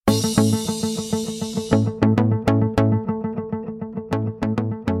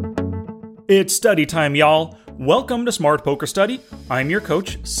It's study time, y'all. Welcome to Smart Poker Study. I'm your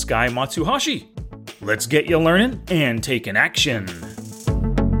coach, Sky Matsuhashi. Let's get you learning and taking action.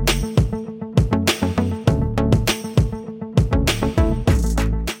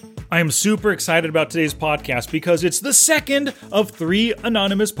 I am super excited about today's podcast because it's the second of 3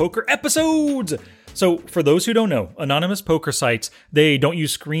 Anonymous Poker episodes. So for those who don't know, anonymous poker sites, they don't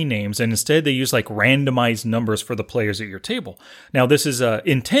use screen names and instead they use like randomized numbers for the players at your table. Now this is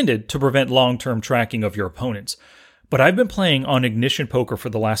intended to prevent long-term tracking of your opponents. But I've been playing on Ignition Poker for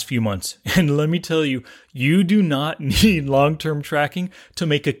the last few months, and let me tell you, you do not need long-term tracking to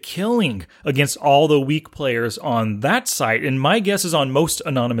make a killing against all the weak players on that site, and my guess is on most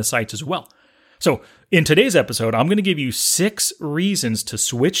anonymous sites as well. So in today's episode, I'm going to give you 6 reasons to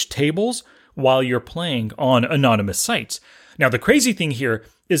switch tables while you're playing on anonymous sites. Now, the crazy thing here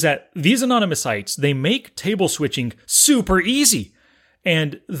is that these anonymous sites, they make table switching super easy.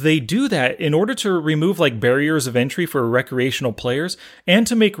 And they do that in order to remove like barriers of entry for recreational players and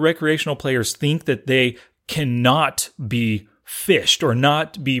to make recreational players think that they cannot be fished or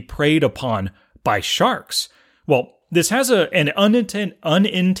not be preyed upon by sharks. Well, this has an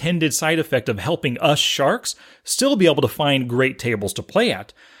unintended side effect of helping us sharks still be able to find great tables to play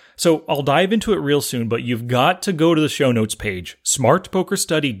at. So I'll dive into it real soon, but you've got to go to the show notes page,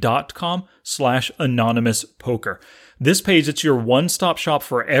 smartpokerstudy.com/anonymouspoker. This page, it's your one-stop shop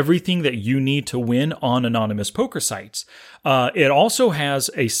for everything that you need to win on anonymous poker sites. It also has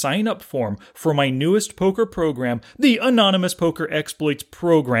a sign-up form for my newest poker program, the Anonymous Poker Exploits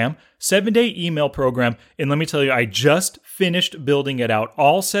Program, 7-day email program. And let me tell you, I just finished building it out,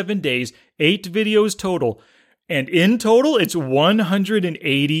 all 7 days, 8 videos total. And in total, it's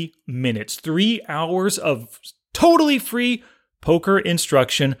 180 minutes, 3 hours of totally free poker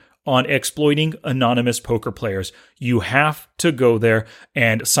instruction on exploiting anonymous poker players. You have to go there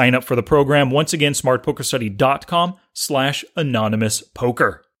and sign up for the program. Once again,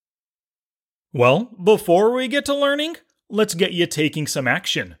 smartpokerstudy.com/anonymouspoker. Well, before we get to learning, let's get you taking some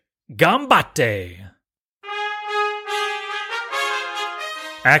action. Gambate!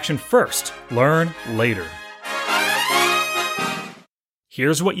 Action first, learn later.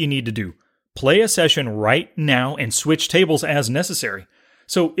 Here's what you need to do. Play a session right now and switch tables as necessary.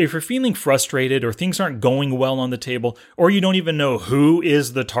 So if you're feeling frustrated or things aren't going well on the table, or you don't even know who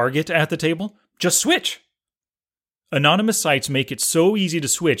is the target at the table, just switch. Anonymous sites make it so easy to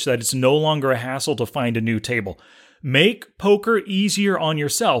switch that it's no longer a hassle to find a new table. Make poker easier on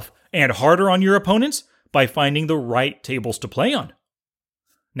yourself and harder on your opponents by finding the right tables to play on.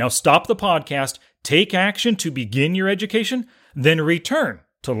 Now stop the podcast, take action to begin your education, then return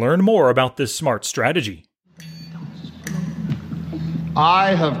to learn more about this smart strategy.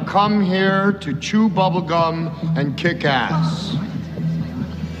 I have come here to chew bubblegum and kick ass.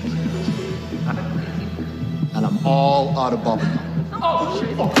 And I'm all out of bubblegum.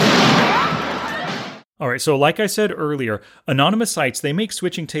 All right, so like I said earlier, anonymous sites, they make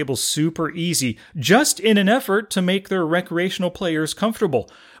switching tables super easy just in an effort to make their recreational players comfortable.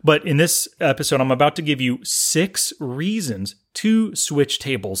 But in this episode, I'm about to give you 6 reasons to switch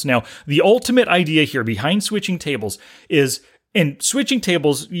tables. Now, the ultimate idea here behind switching tables is, and switching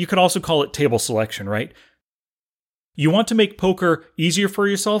tables, you could also call it table selection, right? You want to make poker easier for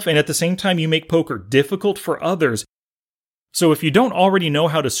yourself, and at the same time, you make poker difficult for others. So if you don't already know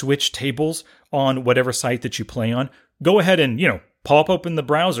how to switch tables on whatever site that you play on, go ahead and, pop open the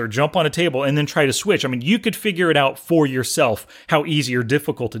browser, jump on a table, and then try to switch. I mean, you could figure it out for yourself how easy or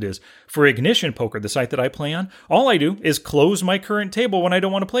difficult it is. For Ignition Poker, the site that I play on, all I do is close my current table when I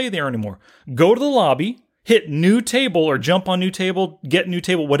don't want to play there anymore. Go to the lobby, hit new table or jump on new table, get new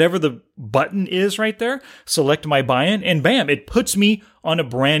table, whatever the button is right there, select my buy-in, and bam, it puts me on a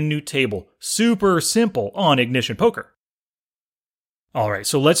brand new table. Super simple on Ignition Poker. All right,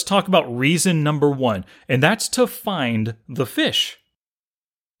 so let's talk about reason number 1, and that's to find the fish.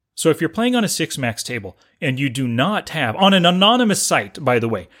 So if you're playing on a 6-max table and you do not have, on an anonymous site, by the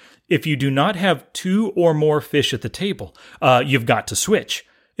way, if you do not have 2 or more fish at the table, you've got to switch.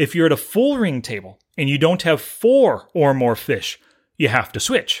 If you're at a full ring table and you don't have 4 or more fish, you have to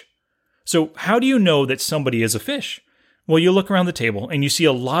switch. So how do you know that somebody is a fish? Well, you look around the table and you see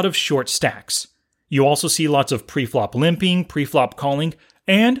a lot of short stacks. You also see lots of pre-flop limping, pre-flop calling,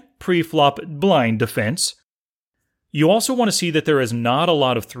 and pre-flop blind defense. You also want to see that there is not a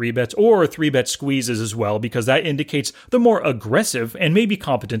lot of 3-bets or 3-bet squeezes as well, because that indicates the more aggressive and maybe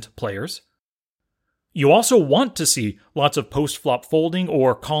competent players. You also want to see lots of post-flop folding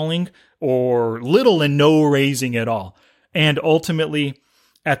or calling or little and no raising at all. And ultimately,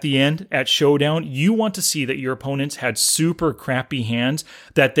 at the end, at showdown, you want to see that your opponents had super crappy hands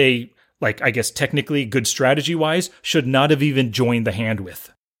that they like I guess technically good strategy-wise, should not have even joined the hand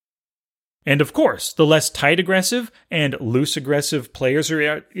with. And of course, the less tight aggressive and loose aggressive players are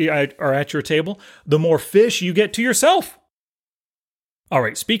at your table, the more fish you get to yourself. All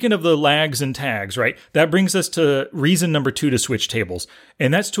right, speaking of the lags and tags, right, that brings us to reason number 2 to switch tables,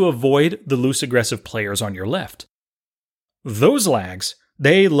 and that's to avoid the loose aggressive players on your left. Those lags,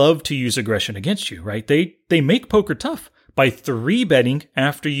 they love to use aggression against you, right? They make poker tough by 3-betting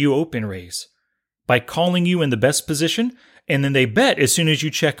after you open raise, by calling you in the best position, and then they bet as soon as you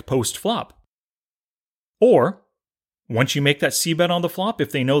check post-flop. Or, once you make that C-bet on the flop,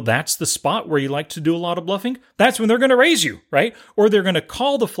 if they know that's the spot where you like to do a lot of bluffing, that's when they're going to raise you, right? Or they're going to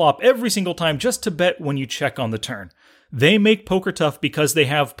call the flop every single time just to bet when you check on the turn. They make poker tough because they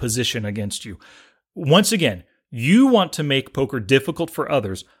have position against you. Once again, you want to make poker difficult for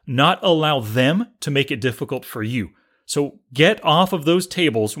others, not allow them to make it difficult for you. So get off of those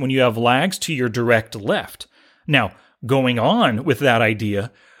tables when you have lags to your direct left. Now, going on with that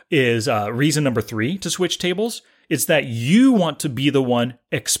idea is reason number 3 to switch tables. It's that you want to be the one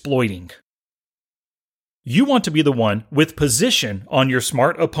exploiting. You want to be the one with position on your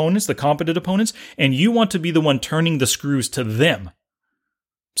smart opponents, the competent opponents, and you want to be the one turning the screws to them.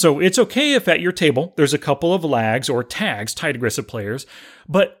 So it's okay if at your table there's a couple of lags or tags, tight aggressive players,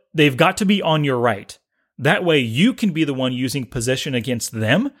 but they've got to be on your right. That way you can be the one using possession against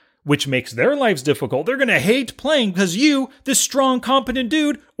them, which makes their lives difficult. They're going to hate playing because you, this strong, competent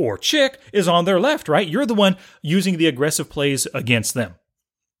dude or chick, is on their left, right? You're the one using the aggressive plays against them.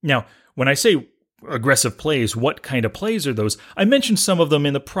 Now, when I say aggressive plays, what kind of plays are those? I mentioned some of them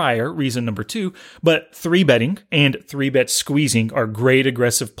in the prior, reason number 2, but 3-betting and 3-bet squeezing are great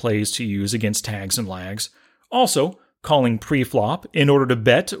aggressive plays to use against tags and lags. Also, calling pre-flop in order to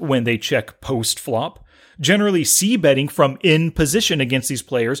bet when they check post-flop. Generally C-betting from in position against these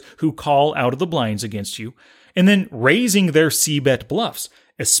players who call out of the blinds against you. And then raising their C-bet bluffs,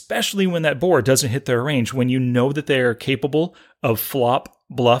 especially when that board doesn't hit their range, when you know that they are capable of flop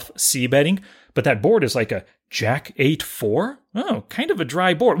bluff C-betting, but that board is like a Jack 8-4? Oh, kind of a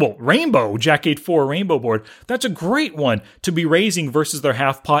dry board. Well, rainbow, Jack 8-4 rainbow board. That's a great one to be raising versus their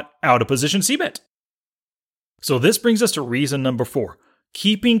half pot out of position C-bet. So this brings us to reason number 4,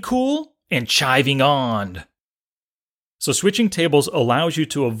 keeping cool and chiving on. So switching tables allows you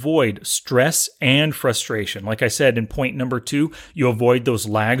to avoid stress and frustration. Like I said in point number 2, you avoid those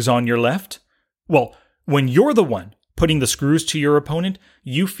lags on your left. Well, when you're the one putting the screws to your opponent,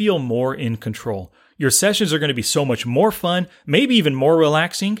 you feel more in control. Your sessions are going to be so much more fun, maybe even more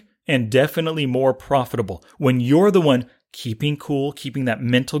relaxing, and definitely more profitable when you're the one keeping cool, keeping that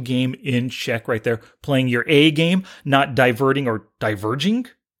mental game in check right there, playing your A game, not diverting or diverging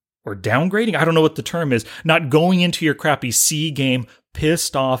or downgrading. I don't know what the term is. Not going into your crappy C game,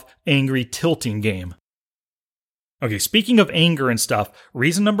 pissed off, angry, tilting game. Okay, speaking of anger and stuff,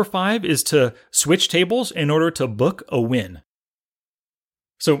 reason number 5 is to switch tables in order to book a win.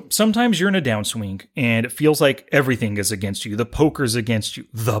 So sometimes you're in a downswing and it feels like everything is against you. The poker's against you.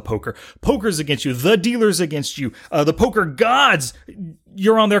 Poker's against you. The dealer's against you. The poker gods,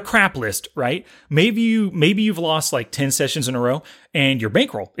 you're on their crap list, right? Maybe you've lost like 10 sessions in a row and your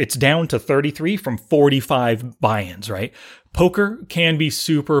bankroll, it's down to 33 from 45 buy-ins, right? Poker can be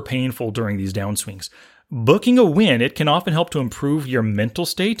super painful during these downswings. Booking a win, it can often help to improve your mental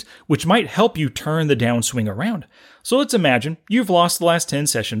state, which might help you turn the downswing around. So let's imagine you've lost the last 10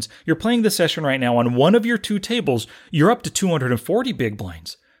 sessions, you're playing the session right now on one of your 2 tables, you're up to 240 big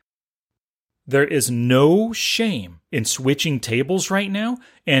blinds. There is no shame in switching tables right now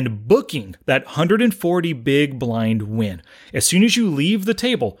and booking that 140 big blind win. As soon as you leave the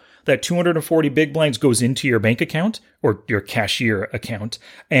table, that 240 big blinds goes into your bank account or your cashier account.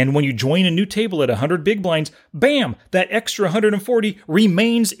 And when you join a new table at 100 big blinds, bam, that extra 140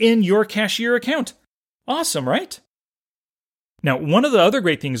 remains in your cashier account. Awesome, right? Now, one of the other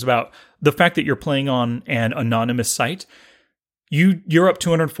great things about the fact that you're playing on an anonymous site, you're up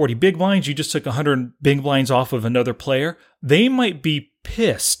 240 big blinds, you just took 100 big blinds off of another player. They might be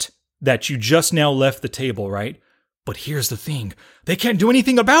pissed that you just now left the table, right? But here's the thing. They can't do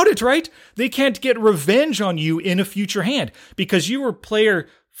anything about it, right? They can't get revenge on you in a future hand because you were player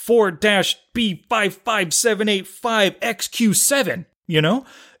 4-B55785XQ7, you know?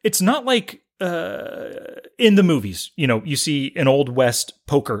 It's not like in the movies, you know, you see an Old West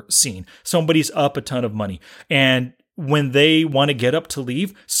poker scene. Somebody's up a ton of money and when they want to get up to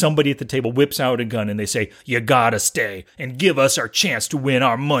leave, somebody at the table whips out a gun and they say, "You gotta stay and give us our chance to win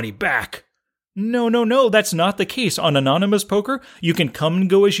our money back." No, that's not the case. On anonymous poker, you can come and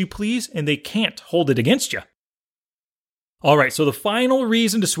go as you please, and they can't hold it against you. All right, so the final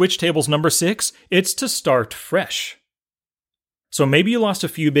reason to switch tables, number 6, it's to start fresh. So maybe you lost a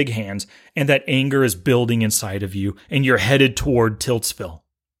few big hands and that anger is building inside of you and you're headed toward Tiltsville.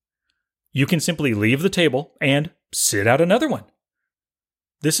 You can simply leave the table and sit out another one.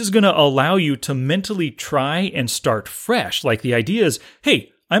 This is going to allow you to mentally try and start fresh. Like the idea is,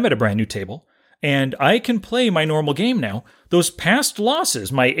 hey, I'm at a brand new table and I can play my normal game now. Those past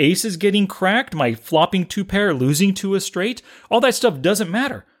losses, my aces getting cracked, my flopping 2-pair, losing to a straight, all that stuff doesn't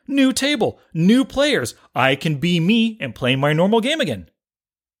matter. New table, new players. I can be me and play my normal game again.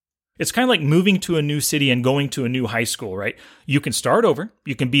 It's kind of like moving to a new city and going to a new high school, right? You can start over,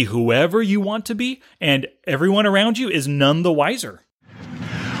 you can be whoever you want to be, and everyone around you is none the wiser.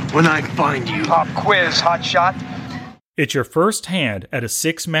 When I find you. Pop quiz, hotshot. It's your first hand at a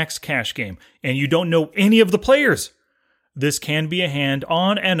 6-max cash game, and you don't know any of the players. This can be a hand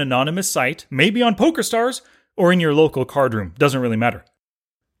on an anonymous site, maybe on PokerStars, or in your local card room. Doesn't really matter.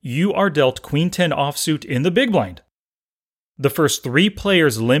 You are dealt Queen 10 offsuit in the big blind. The first 3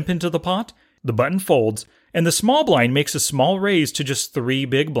 players limp into the pot, the button folds, and the small blind makes a small raise to just 3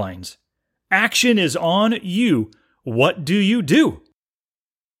 big blinds. Action is on you. What do you do?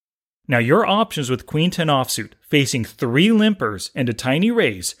 Now, your options with Queen 10 offsuit, facing 3 limpers and a tiny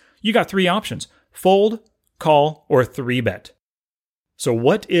raise, you got 3 options: fold, call, or 3-bet. So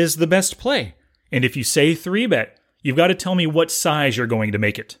what is the best play? And if you say 3-bet, you've got to tell me what size you're going to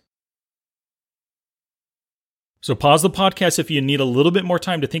make it. So pause the podcast if you need a little bit more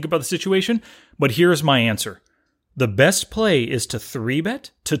time to think about the situation, but here's my answer. The best play is to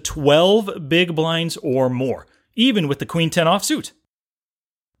 3-bet to 12 big blinds or more, even with the Queen 10 offsuit.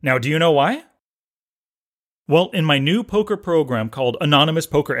 Now, do you know why? Well, in my new poker program called Anonymous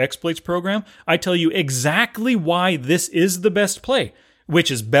Poker Exploits Program, I tell you exactly why this is the best play, which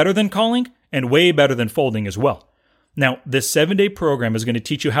is better than calling and way better than folding as well. Now, this 7-day program is going to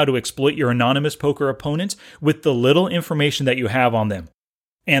teach you how to exploit your anonymous poker opponents with the little information that you have on them.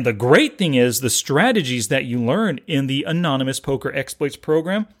 And the great thing is the strategies that you learn in the Anonymous Poker Exploits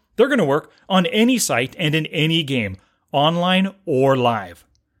Program, they're going to work on any site and in any game, online or live.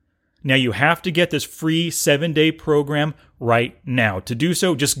 Now, you have to get this free 7-day program right now. To do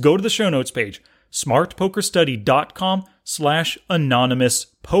so, just go to the show notes page,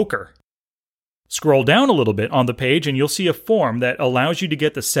 smartpokerstudy.com/anonymouspoker. Scroll down a little bit on the page and you'll see a form that allows you to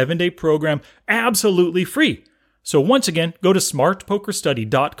get the 7-day program absolutely free. So once again, go to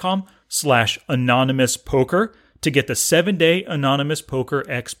smartpokerstudy.com/anonymouspoker to get the 7-day Anonymous Poker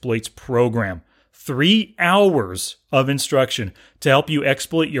Exploits Program. 3 hours of instruction to help you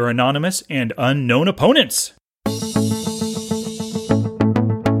exploit your anonymous and unknown opponents.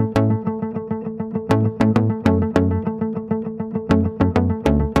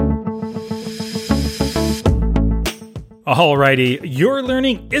 Alrighty, your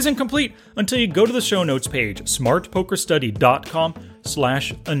learning isn't complete until you go to the show notes page,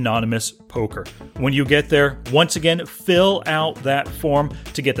 smartpokerstudy.com/anonymouspoker. When you get there, once again, fill out that form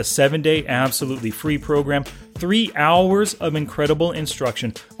to get the 7-day absolutely free program. 3 hours of incredible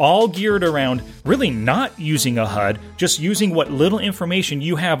instruction, all geared around really not using a HUD, just using what little information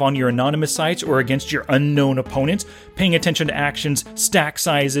you have on your anonymous sites or against your unknown opponents, paying attention to actions, stack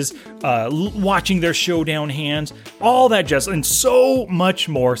sizes, watching their showdown hands, all that jazz, and so much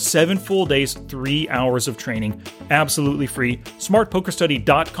more. 7 full days, 3 hours of training, absolutely free.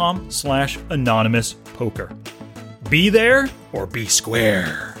 smartpokerstudy.com/anonymouspoker. Be there or be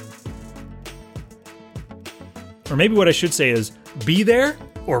square. Or maybe what I should say is, be there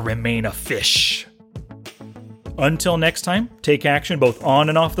or remain a fish. Until next time, take action both on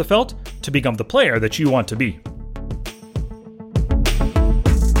and off the felt to become the player that you want to be.